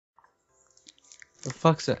The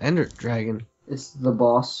fuck's an ender dragon? It's the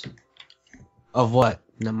boss. Of what?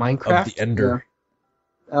 In the Minecraft? Of the ender.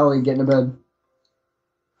 Yeah. Ellie, get into bed.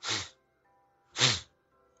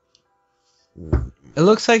 It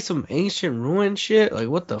looks like some ancient ruin shit. Like,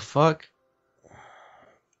 what the fuck?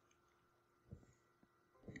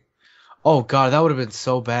 Oh god, that would have been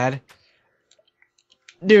so bad.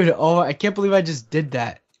 Dude, oh, I can't believe I just did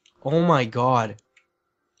that. Oh my god.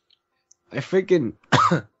 I freaking...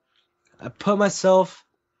 I put myself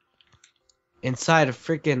inside a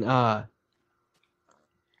freaking,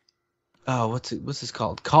 what's this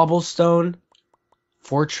called? Cobblestone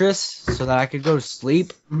fortress so that I could go to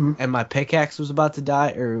sleep, and my pickaxe was about to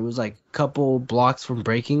die, or it was like a couple blocks from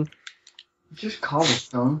breaking. It's just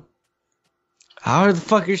cobblestone. How the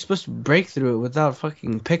fuck are you supposed to break through it without a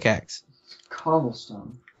fucking pickaxe? It's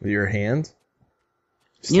cobblestone. With your hand?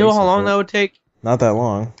 You know how long that would take? Not that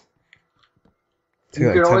long. Take You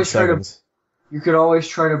like could 10 always seconds. You could always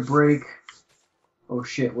try to break... Oh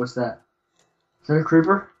shit, what's that? Is that a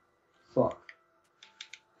creeper? Fuck.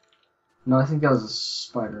 No, I think that was a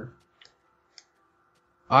spider.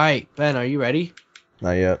 Alright, Ben, are you ready?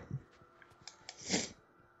 Not yet.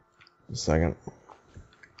 A second.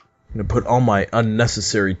 I'm gonna put all my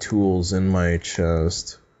unnecessary tools in my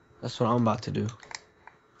chest. That's what I'm about to do.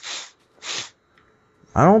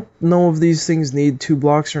 I don't know if these things need 2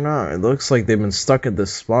 blocks or not. It looks like they've been stuck at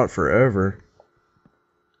this spot forever.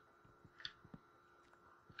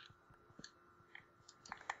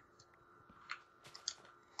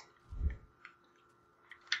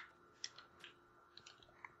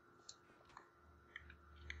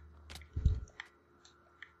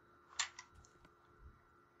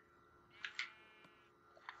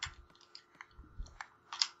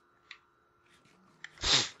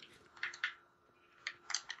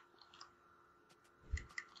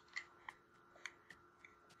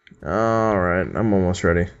 Alright, I'm almost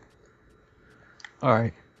ready.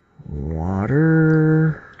 Alright.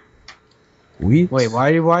 Water... Wheat? Wait,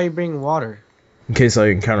 why are you bringing water? In case I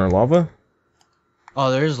encounter lava?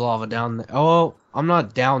 Oh, there is lava down there. Oh, I'm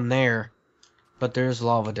not down there. But there is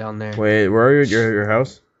lava down there. Wait, where are you? Your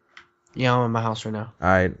house? Yeah, I'm in my house right now.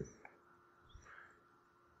 Alright.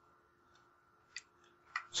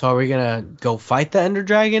 So are we gonna go fight the Ender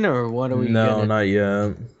Dragon, or what are we No, gonna... not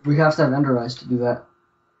yet. We have to have ender eyes to do that.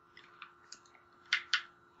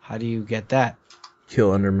 How do you get that?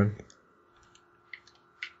 Kill Enderman.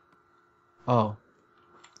 Oh.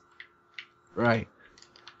 Right.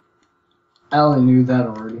 Ellie knew that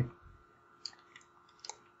already.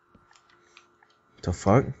 The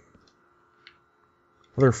fuck?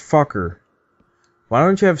 Motherfucker. Why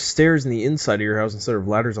don't you have stairs in the inside of your house instead of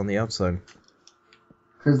ladders on the outside?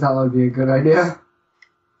 Because that would be a good idea.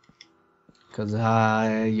 Because,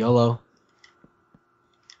 YOLO.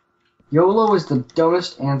 YOLO is the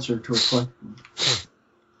dumbest answer to a question.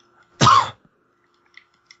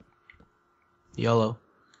 YOLO.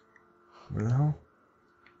 Where the hell?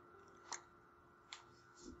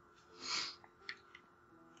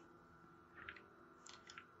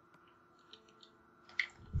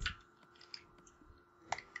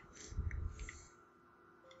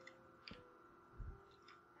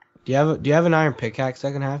 Do you have an iron pickaxe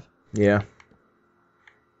I can have? Yeah.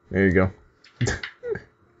 There you go.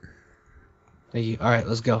 Thank you. Alright,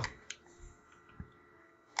 let's go.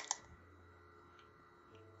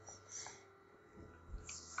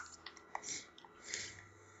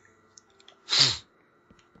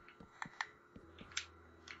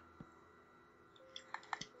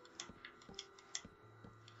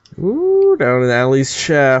 Ooh, down in Allie's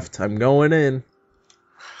shaft. I'm going in.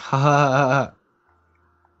 Ah,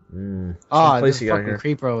 Place there's you a got fucking here.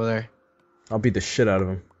 creeper over there. I'll beat the shit out of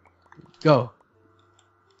him. Go.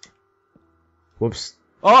 Whoops.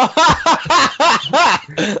 Oh!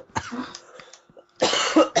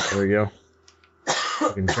 There we go.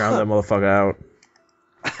 You can drown that motherfucker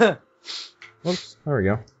out. Whoops. There we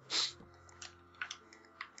go.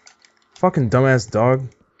 Fucking dumbass dog.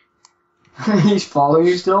 He's following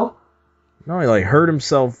you still? No, he like hurt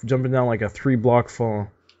himself jumping down like a 3-block fall.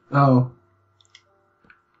 Oh.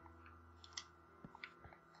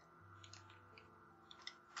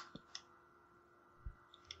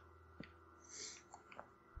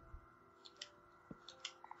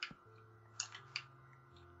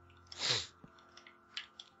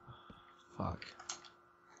 Fuck.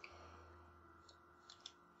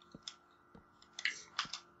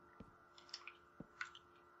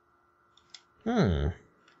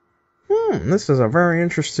 This is a very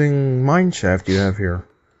interesting mine shaft you have here.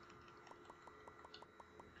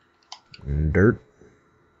 Dirt.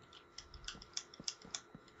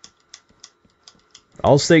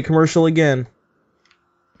 I'll stay commercial again.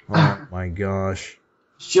 My gosh.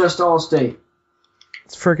 It's just Allstate.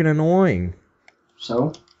 It's freaking annoying.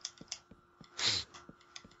 So?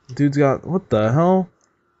 Dude's got... What the hell?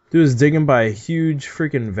 Dude is digging by a huge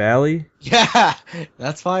freaking valley. Yeah,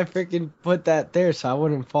 that's why I freaking put that there so I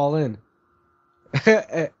wouldn't fall in.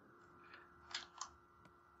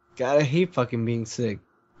 Gotta hate fucking being sick.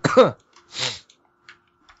 I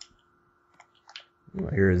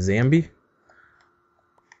hear a Zambi.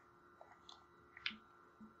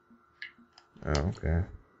 Oh, okay.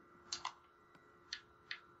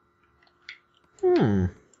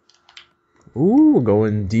 Ooh,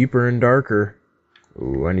 going deeper and darker.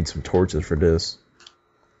 Ooh, I need some torches for this.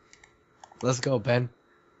 Let's go, Ben.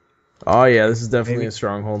 Oh yeah, this is definitely Maybe. a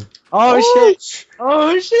stronghold. Oh shit!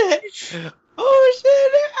 Oh shit! Oh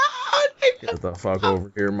shit! Ah, Get the fuck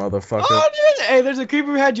over here, motherfucker. oh dude! Hey, there's a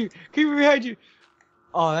creeper behind you! Creeper behind you!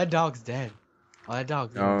 Oh, that dog's dead. Oh, that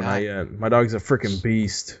dog's No, gonna not die. yet. My dog's a freaking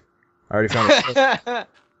beast. I already found it.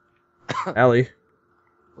 Allie,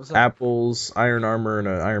 What's up? apples, iron armor, and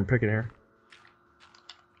an iron pick in here.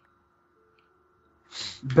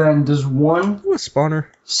 Ben, does one Ooh, a spawner.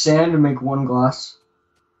 sand make one glass?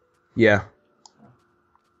 Yeah.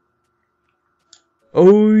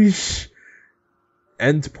 Oh,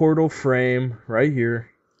 end portal frame right here.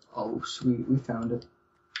 Oh, sweet. We found it.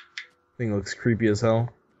 Thing looks creepy as hell.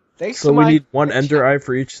 Thanks So to we my need one ender eye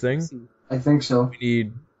for each thing. I think so. We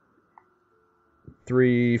need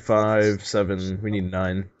 3, 5, 7. We need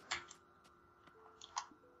 9.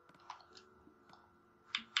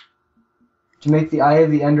 To make the Eye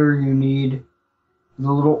of the Ender, you need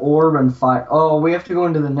the little orb and fire. Oh, we have to go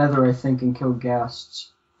into the nether, I think, and kill ghasts.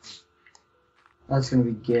 That's gonna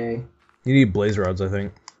be gay. You need blaze rods, I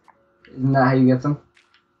think. Isn't that how you get them?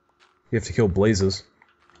 You have to kill blazes.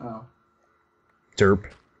 Oh. Derp.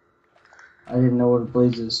 I didn't know what a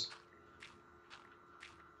blaze is.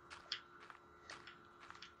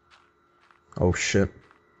 Oh shit.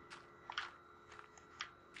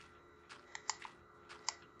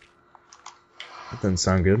 That doesn't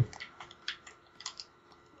sound good.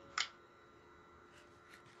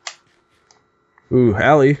 Ooh,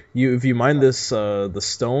 Allie, if you mine this the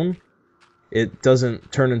stone, it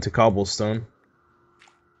doesn't turn into cobblestone.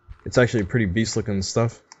 It's actually pretty beast looking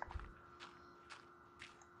stuff.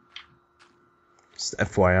 Just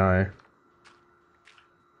FYI.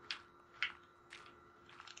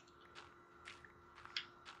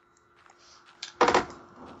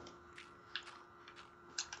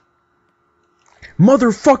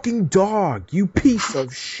 Motherfucking dog, you piece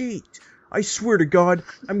of shit. I swear to God,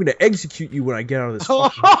 I'm gonna execute you when I get out of this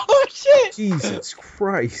fucking... Oh shit! Jesus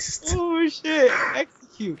Christ. Oh shit!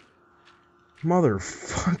 Execute.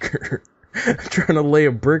 Motherfucker. I'm trying to lay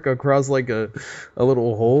a brick across like a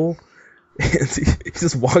little hole. And he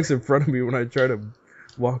just walks in front of me when I try to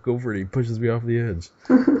walk over it. He pushes me off the edge.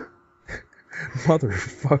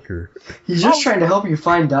 Motherfucker. He's just trying to help you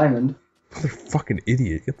find diamond. Motherfucking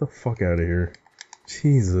idiot. Get the fuck out of here.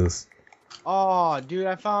 Jesus. Oh, dude,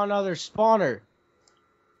 I found another spawner.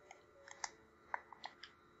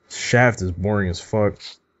 Shaft is boring as fuck.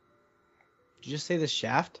 Did you just say the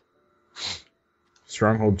shaft?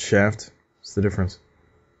 Stronghold shaft. What's the difference?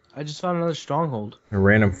 I just found another stronghold. A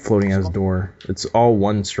random floating ass door. It's all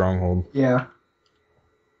one stronghold. Yeah.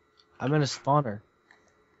 I'm in a spawner.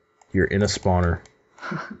 You're in a spawner.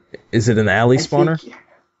 Is it an alley spawner?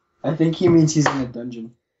 I think he means he's in a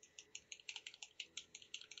dungeon.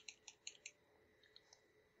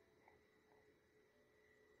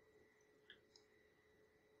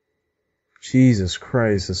 Jesus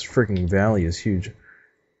Christ, this freaking valley is huge.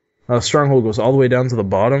 Stronghold goes all the way down to the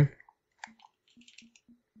bottom.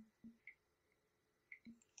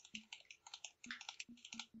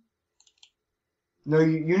 No,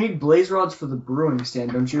 you need blaze rods for the brewing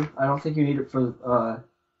stand, don't you? I don't think you need it for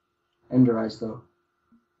ender eyes though.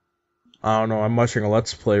 I don't know. I'm watching a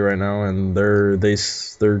Let's Play right now, and they're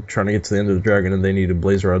trying to get to the end of the dragon, and they needed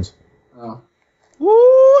blaze rods. Oh. Woo!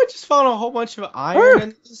 I just found a whole bunch of iron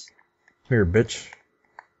in this. Here, bitch.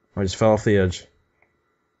 I just fell off the edge.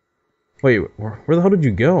 Wait, where the hell did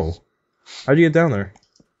you go? How'd you get down there?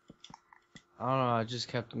 I don't know. I just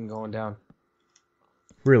kept them going down.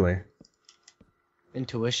 Really?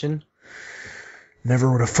 Intuition. Never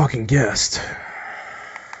would have fucking guessed.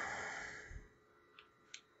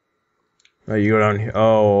 Oh, you go down here.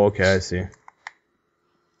 Oh, okay, I see.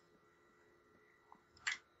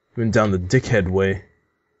 Went down the dickhead way.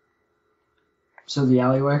 So the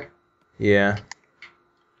alleyway? Yeah.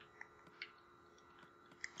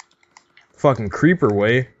 Fucking creeper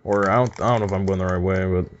way. Or I don't know if I'm going the right way,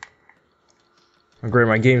 but... Oh, great,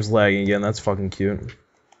 my game's lagging again. That's fucking cute.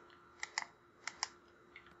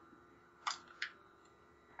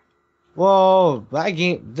 Whoa,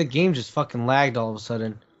 the game just fucking lagged all of a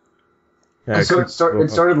sudden. Yeah, So it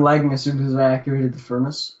started lagging as soon as I activated the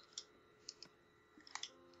furnace.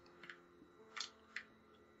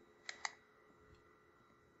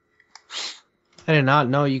 I did not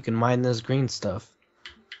know you can mine this green stuff.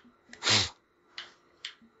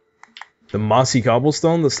 The mossy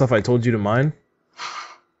cobblestone, the stuff I told you to mine.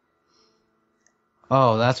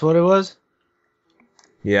 Oh, that's what it was?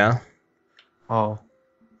 Yeah. Oh.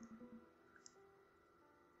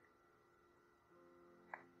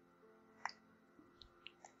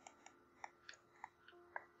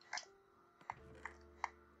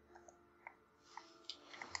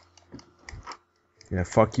 Yeah,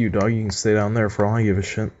 fuck you, dog. You can stay down there for all I give a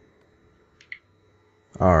shit.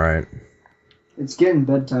 Alright. It's getting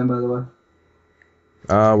bedtime, by the way.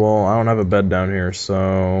 Well, I don't have a bed down here,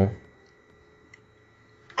 so...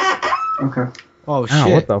 Okay. Oh, Ow,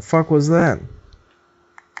 shit. what the fuck was that?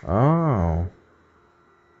 Oh.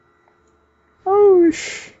 Oh,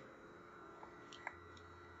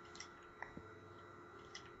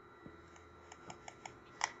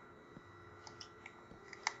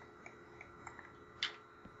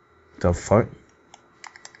 The fuck?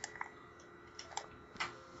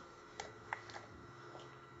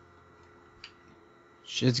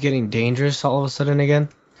 Shit's getting dangerous all of a sudden again.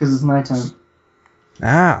 Because it's nighttime.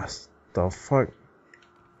 Ah, the fuck?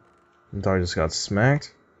 Dog just got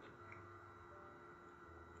smacked.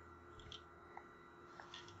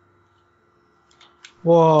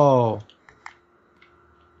 Whoa.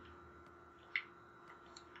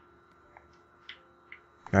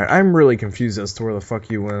 Alright, I'm really confused as to where the fuck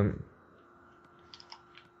you went.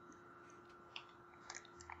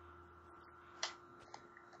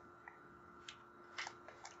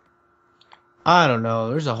 I don't know.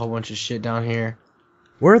 There's a whole bunch of shit down here.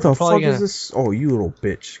 Where the Probably fuck is this? Oh, you little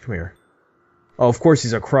bitch. Come here. Oh, of course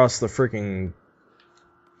he's across the freaking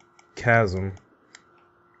chasm.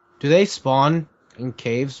 Do they spawn in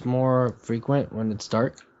caves more frequent when it's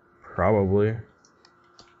dark? Probably.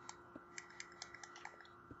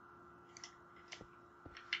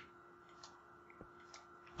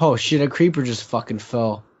 Oh shit, a creeper just fucking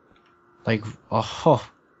fell. Like, oh.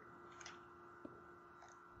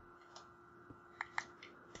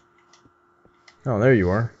 Oh, there you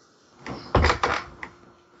are.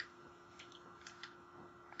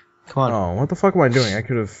 Come on. Oh, what the fuck am I doing? I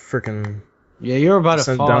could have freaking Yeah, you're about to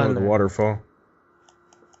sent fall down in with the there. waterfall.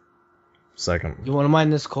 Second. You want to mine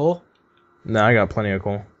this coal? Nah, I got plenty of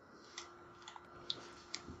coal.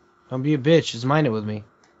 Don't be a bitch. Just mine it with me,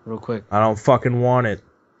 real quick. I don't fucking want it.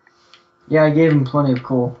 Yeah, I gave him plenty of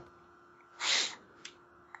coal.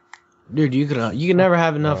 Dude, you can never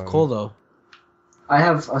have enough coal though. I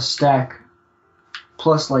have a stack.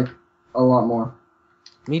 Plus, like, a lot more.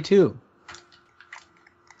 Me too.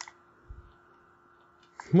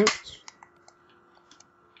 Whoops.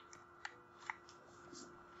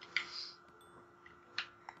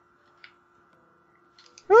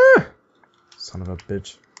 Ah! Son of a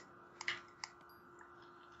bitch.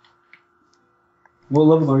 What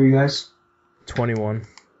level are you guys? 21.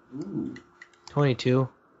 Ooh. 22.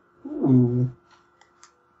 Ooh.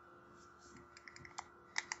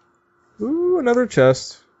 Ooh, another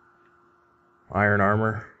chest. Iron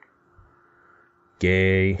armor.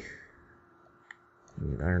 Gay.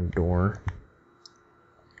 Iron door.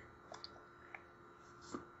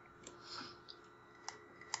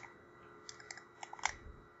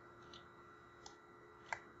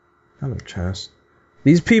 Another chest.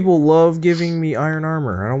 These people love giving me iron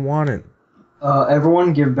armor. I don't want it.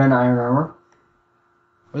 Everyone give Ben iron armor.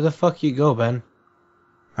 Where the fuck you go, Ben?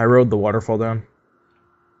 I rode the waterfall down.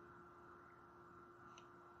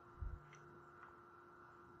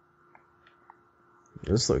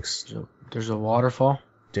 This looks There's a waterfall.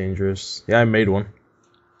 dangerous. Yeah, I made one.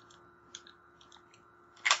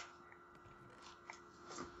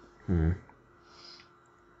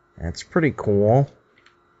 That's pretty cool.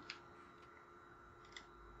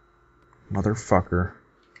 Motherfucker.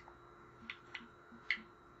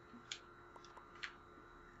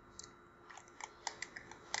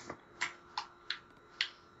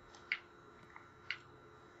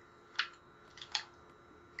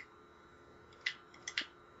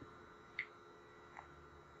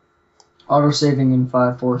 Auto saving in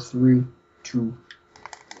 5, 4, 3, 2.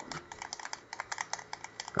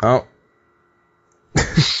 Oh.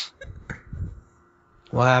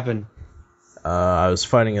 What happened? I was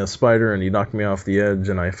fighting a spider and he knocked me off the edge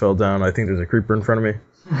and I fell down. I think there's a creeper in front of me.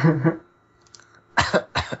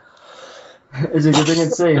 It's a good thing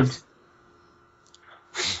it's saved.